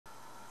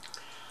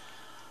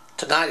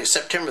Tonight is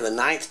September the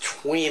 9th,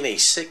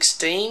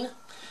 2016,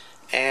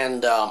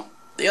 and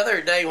the other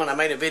day when I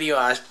made a video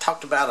I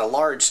talked about a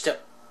large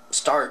step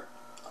start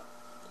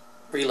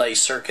relay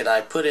circuit. I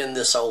put in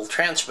this old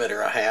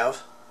transmitter I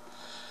have,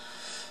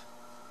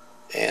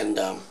 and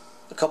a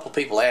couple of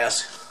people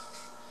asked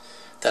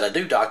that I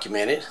do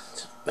document it.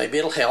 Maybe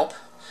it'll help.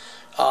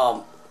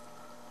 Let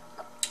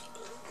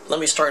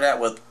me start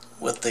out with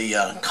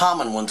the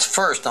common ones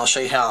first, and I'll show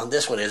you how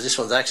this one is. This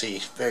one's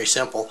actually very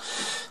simple.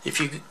 If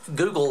you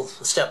Google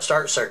step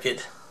start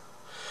circuit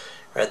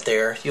right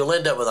there, you'll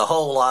end up with a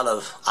whole lot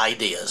of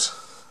ideas,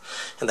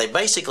 and they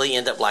basically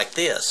end up like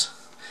this.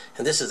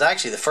 And this is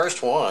actually the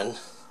first one.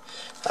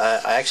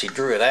 I actually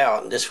drew it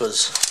out, and this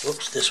was,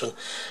 whoops, this one,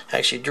 I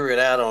actually drew it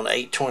out on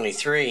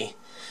 8/23,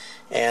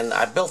 and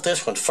I built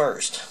this one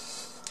first.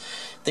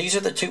 These are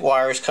the two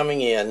wires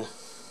coming in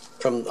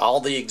from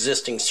all the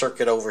existing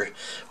circuit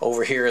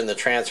over here in the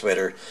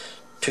transmitter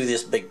to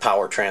this big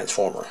power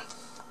transformer.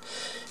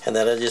 And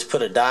then I just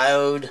put a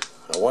diode,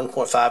 a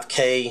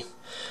 1.5K,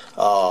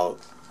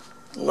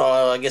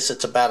 I guess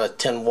it's about a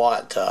 10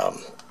 watt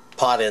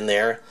pot in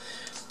there.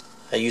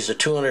 I used a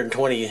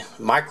 220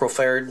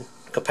 microfarad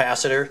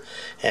capacitor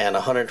and a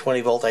 120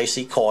 volt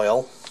AC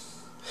coil.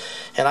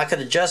 And I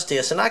could adjust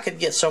this, and I could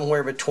get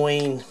somewhere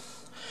between,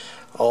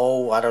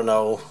 I don't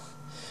know,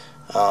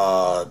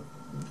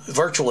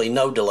 virtually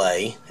no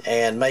delay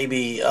and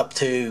maybe up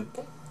to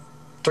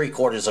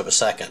 3/4 of a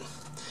second.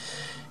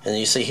 And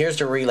you see, here's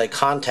the relay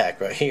contact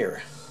right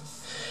here.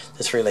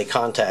 This relay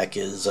contact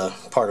is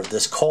part of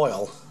this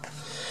coil,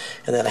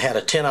 and then I had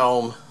a 10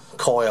 ohm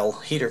coil,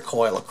 heater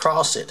coil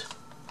across it,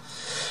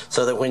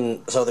 so that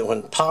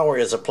when power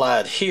is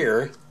applied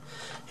here,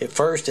 at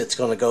first it's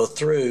going to go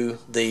through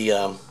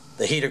the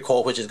heater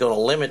coil, which is going to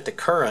limit the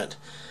current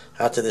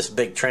out to this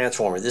big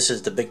transformer. This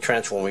is the big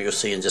transformer you'll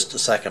see in just a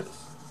second.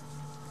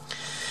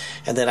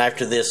 And then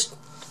after this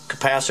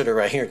capacitor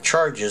right here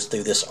charges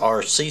through this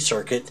RC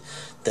circuit,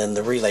 then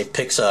the relay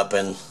picks up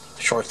and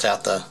shorts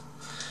out the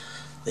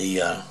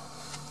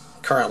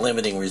current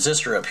limiting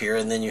resistor up here,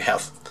 and then you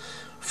have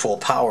full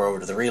power over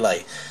to the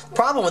relay. The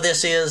problem with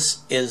this is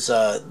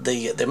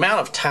the amount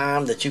of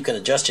time that you can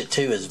adjust it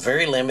to is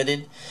very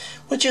limited,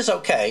 which is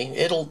okay.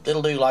 It'll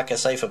do, like I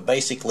say, for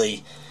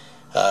basically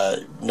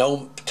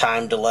no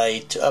time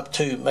delay to up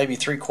to maybe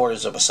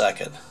 3/4 of a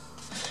second,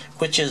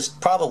 which is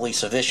probably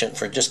sufficient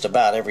for just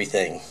about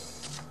everything.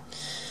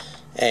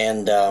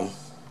 And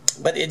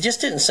but it just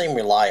didn't seem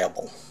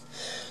reliable.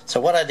 So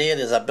what I did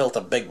is I built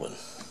a big one,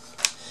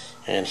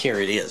 and here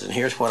it is. And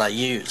here's what I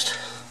used.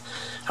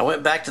 I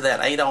went back to that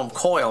 8 ohm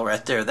coil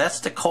right there. That's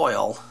the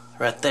coil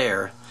right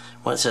there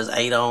when it says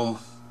 8 ohm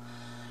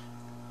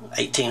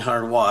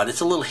 1800 watt.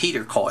 It's a little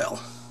heater coil.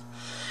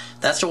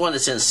 That's the one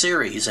that's in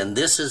series, and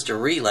this is the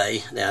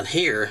relay down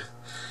here.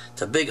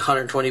 It's a big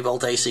 120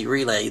 volt AC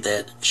relay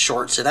that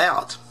shorts it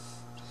out,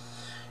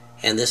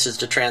 and this is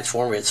the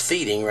transformer it's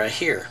feeding right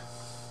here.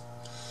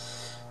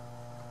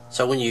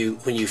 So when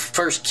you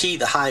first key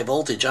the high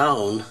voltage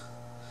on,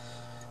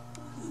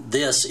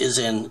 this is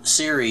in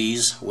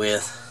series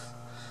with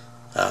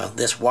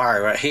this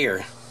wire right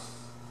here,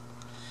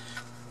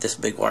 this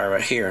big wire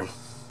right here,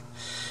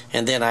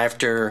 and then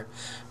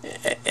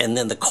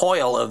the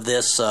coil of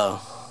this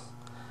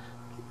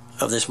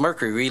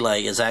mercury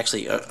relay is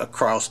actually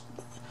across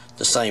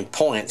the same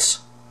points.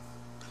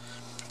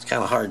 It's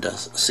kind of hard to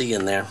see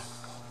in there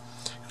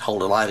and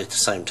hold a light at the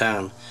same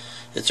time.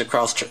 It's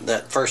across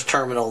that first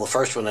terminal, the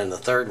first one and the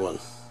third one,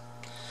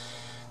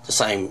 the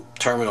same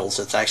terminals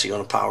that's actually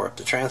going to power up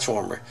the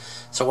transformer.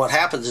 So what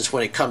happens is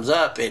when it comes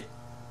up, the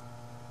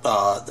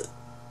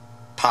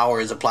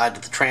power is applied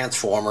to the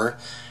transformer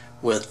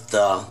with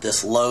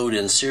this load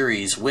in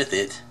series with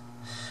it,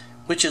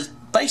 which is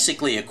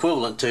basically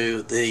equivalent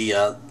to the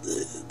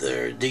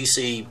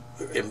DC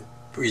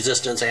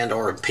resistance and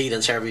or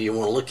impedance, however you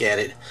want to look at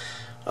it,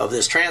 of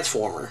this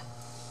transformer.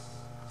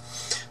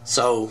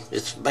 So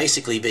it's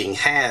basically being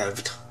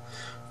halved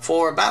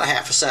for about a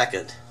half a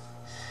second,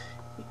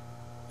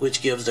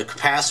 which gives the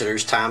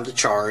capacitors time to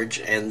charge,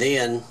 and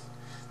then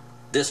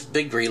this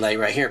big relay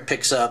right here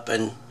picks up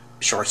and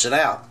shorts it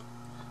out,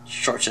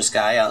 shorts this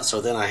guy out, so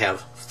then I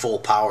have full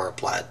power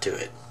applied to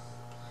it.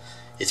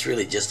 It's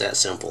really just that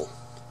simple.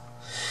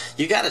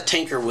 You got to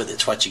tinker with it.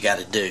 It's what you got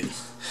to do.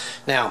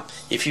 Now,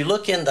 if you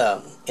look on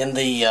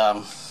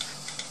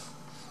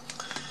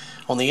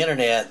the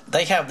internet,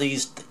 they have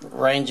these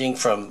ranging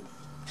from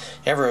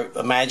every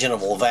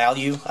imaginable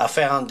value. I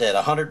found that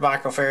 100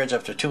 microfarads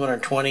up to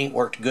 220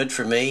 worked good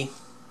for me.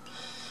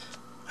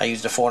 I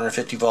used a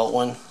 450 volt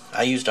one.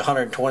 I used a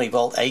 120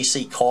 volt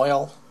AC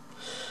coil.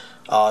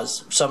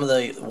 Some of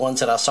the ones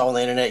that I saw on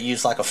the internet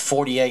used like a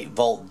 48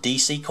 volt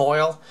DC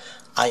coil.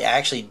 I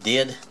actually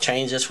did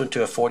change this one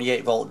to a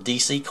 48 volt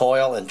DC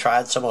coil and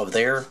tried some of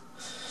their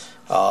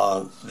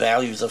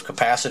values of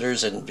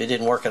capacitors, and it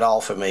didn't work at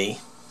all for me.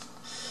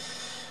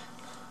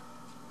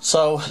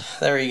 So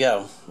there you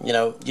go. You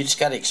know, you just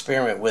got to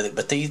experiment with it.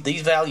 But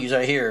these values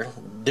right here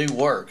do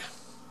work.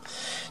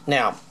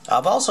 Now,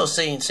 I've also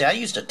seen, see, I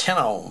used a 10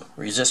 ohm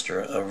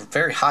resistor, a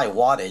very high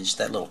wattage,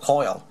 that little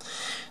coil.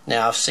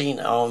 Now, I've seen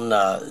on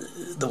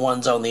the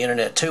ones on the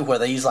internet too where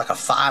they use like a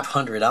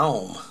 500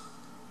 ohm.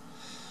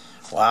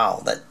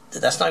 Wow,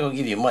 that's not going to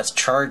give you much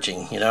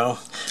charging, you know.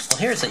 Well,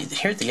 here's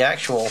the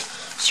actual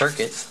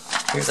circuit.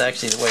 Here's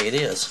actually the way it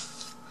is.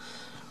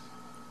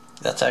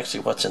 That's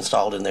actually what's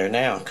installed in there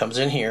now. It comes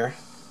in here,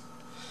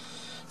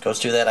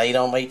 goes through that 8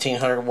 ohm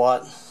 1800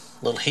 watt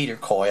little heater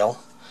coil.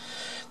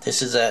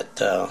 This is that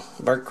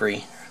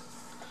mercury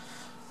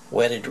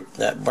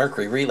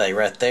relay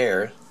right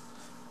there,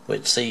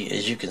 which, see,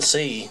 as you can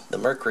see, the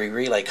mercury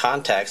relay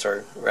contacts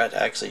are right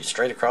actually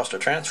straight across the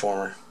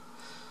transformer.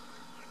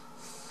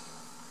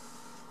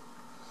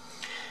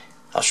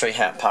 I'll show you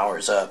how it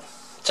powers up.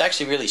 It's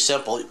actually really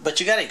simple, but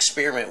you got to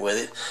experiment with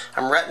it.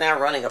 I'm right now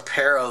running a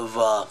pair of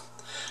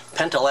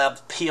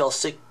Pentalab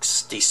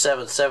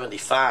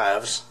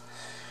PL6775s,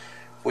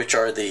 which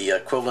are the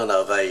equivalent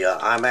of a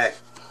Eimac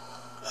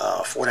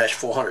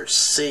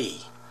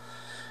 4-400C.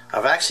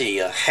 I've actually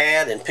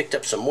had and picked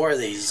up some more of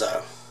these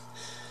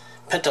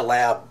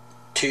Pentalab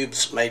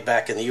tubes made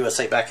back in the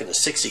USA back in the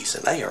 60s,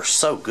 and they are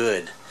so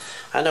good.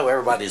 I know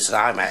everybody's an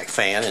Eimac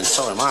fan, and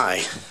so am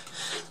I.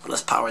 But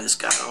let's power this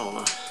guy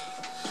on.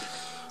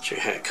 Show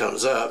you how it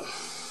comes up.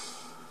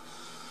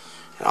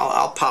 And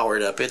I'll power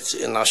it up.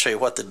 And I'll show you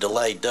what the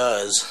delay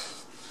does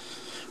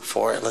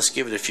for it. Let's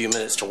give it a few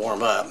minutes to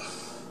warm up.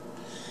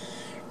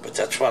 But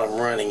that's what I'm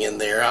running in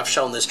there. I've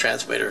shown this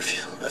transmitter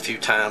a few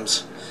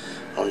times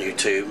on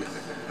YouTube.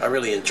 I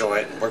really enjoy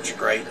it. It works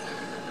great.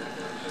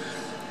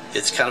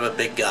 It's kind of a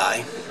big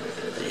guy.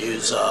 I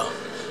use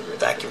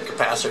vacuum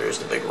capacitors,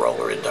 the big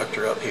roller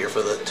inductor up here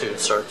for the tube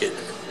circuit.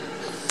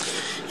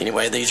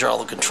 Anyway, these are all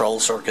the control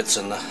circuits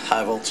and the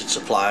high voltage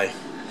supply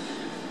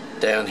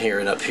down here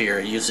and up here.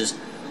 It uses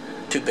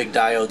two big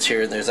diodes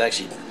here, and there's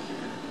actually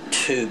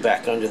two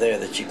back under there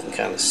that you can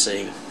kind of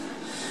see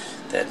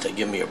that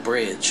give me a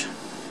bridge.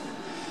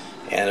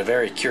 And a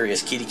very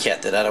curious kitty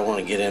cat that I don't want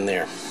to get in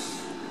there.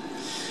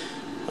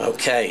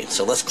 Okay,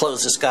 so let's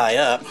close this guy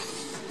up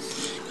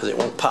because it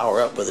won't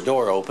power up with the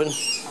door open.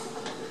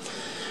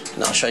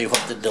 And I'll show you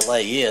what the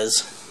delay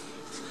is,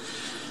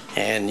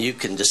 and you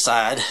can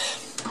decide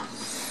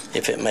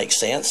if it makes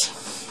sense.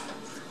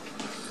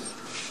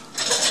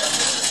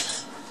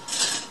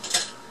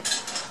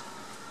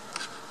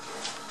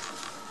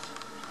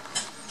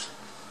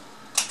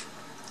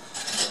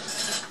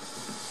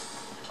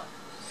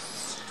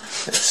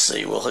 Let's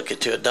see, we'll hook it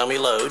to a dummy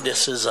load.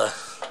 This is an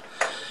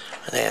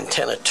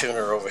antenna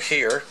tuner over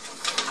here.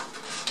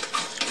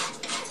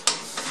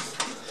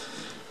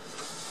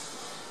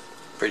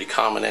 Pretty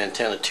common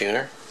antenna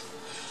tuner.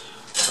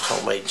 It's a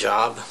homemade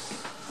job.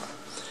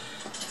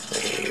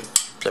 We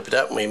flip it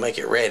up and we make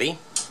it ready.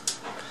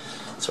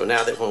 So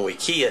now that when we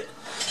key it,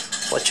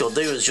 what you'll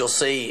do is you'll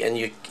see, and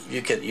you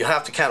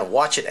have to kind of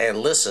watch it and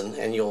listen,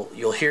 and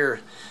you'll hear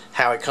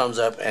how it comes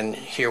up and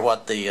hear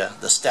what the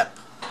step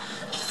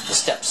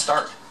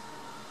start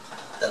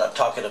that I'm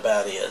talking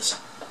about is.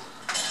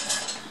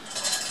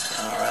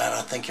 Alright,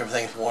 I think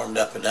everything's warmed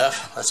up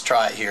enough. Let's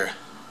try it here.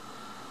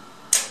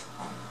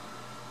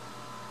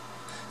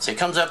 So it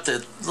comes up to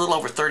a little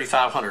over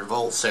 3,500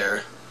 volts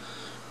there.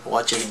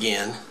 Watch it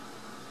again.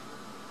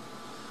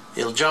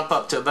 It'll jump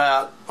up to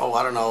about, oh,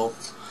 I don't know,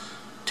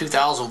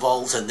 2,000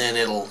 volts, and then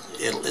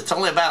it's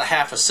only about a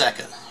half a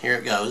second. Here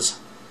it goes.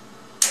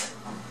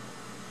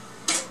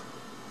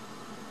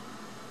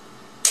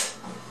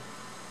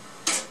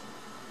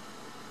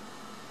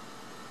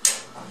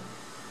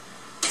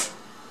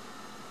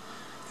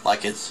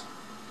 Like it's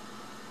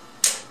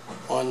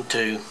 1,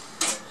 2.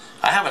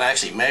 I haven't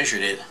actually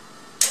measured it,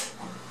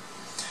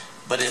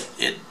 but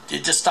it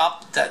just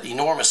stopped that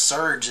enormous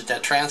surge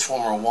that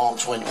transformer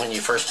wants when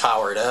you first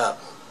power it up.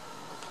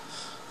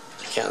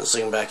 I can't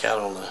zoom back out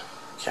on the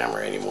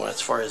camera anymore as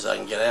far as I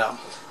can get out.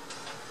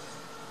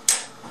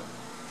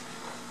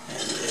 And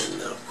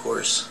then, of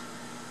course,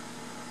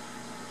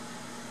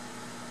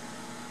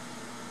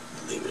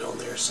 leave it on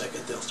there a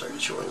second. They'll start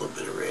showing a little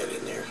bit of red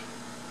in there.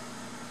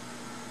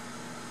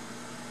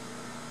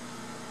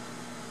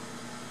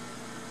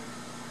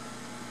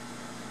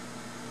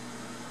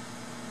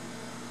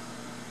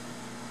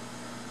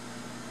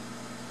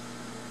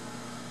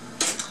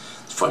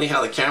 Funny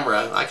how the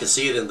camera, I can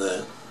see it in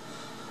the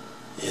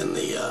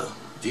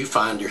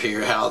viewfinder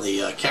here, how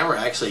the camera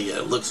actually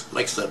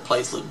makes the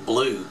place look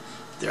blue.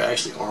 They're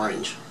actually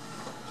orange.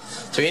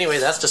 So anyway,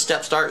 that's the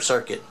step start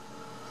circuit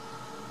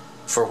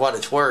for what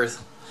it's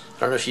worth. I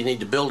don't know if you need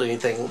to build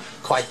anything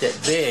quite that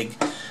big.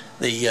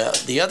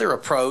 The other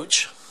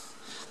approach,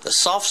 the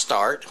soft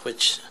start,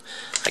 which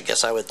I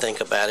guess I would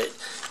think about it,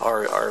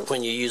 or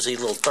when you use these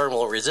little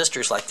thermal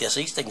resistors like this.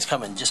 These things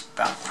come in just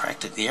about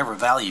practically every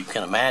value you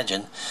can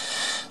imagine.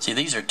 See,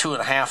 these are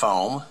 2.5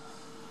 ohm.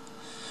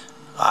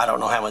 I don't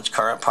know how much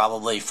current,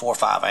 probably 4 or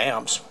 5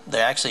 amps. They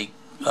actually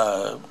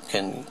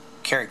can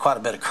carry quite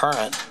a bit of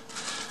current.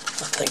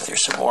 I think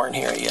there's some more in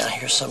here. Yeah,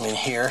 here's some in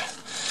here.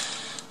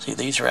 See,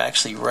 these are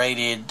actually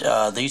rated,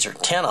 these are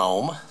 10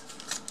 ohm.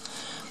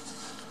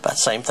 About the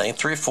same thing,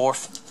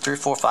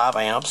 345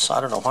 amps.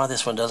 I don't know why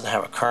this one doesn't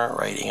have a current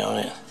rating on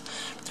it.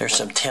 There's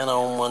some 10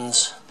 ohm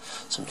ones,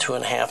 some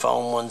 2.5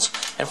 ohm ones,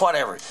 and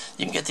whatever.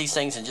 You can get these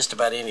things in just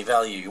about any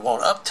value you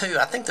want. Up to,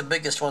 I think the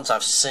biggest ones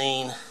I've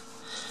seen,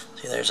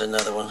 see there's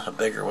another one, a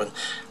bigger one.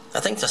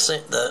 I think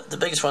the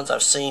biggest ones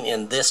I've seen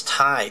in this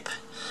type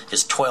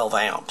is 12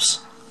 amps.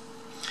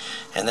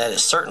 And that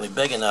is certainly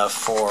big enough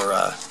for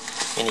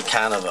any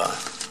kind of a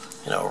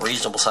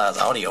reasonable size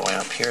audio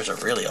amp. Here's a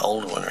really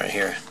old one right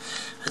here,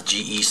 a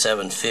GE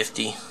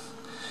 750.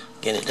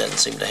 Again, it doesn't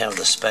seem to have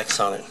the specs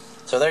on it.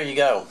 So there you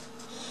go.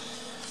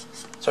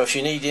 So if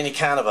you need any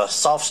kind of a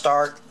soft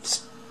start,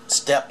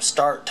 step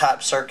start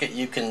type circuit,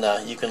 you can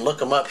look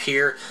them up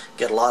here.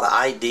 Get a lot of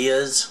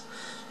ideas.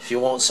 If you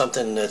want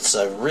something that's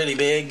really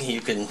big,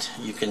 you can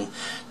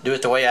do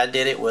it the way I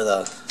did it with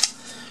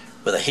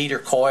a heater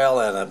coil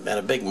and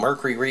a big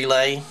mercury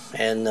relay,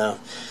 and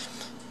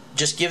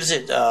just gives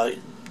the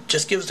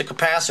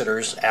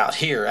capacitors out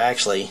here,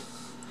 actually,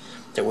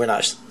 that we're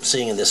not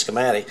seeing in this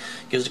schematic,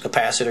 gives the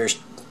capacitors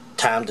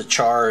time to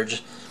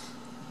charge.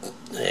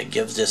 It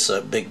gives this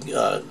big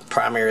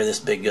primary,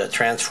 this big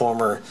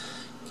transformer,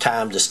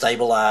 time to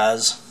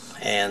stabilize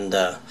and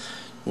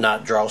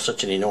not draw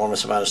such an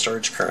enormous amount of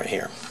surge current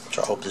here.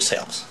 So I hope this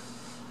helps.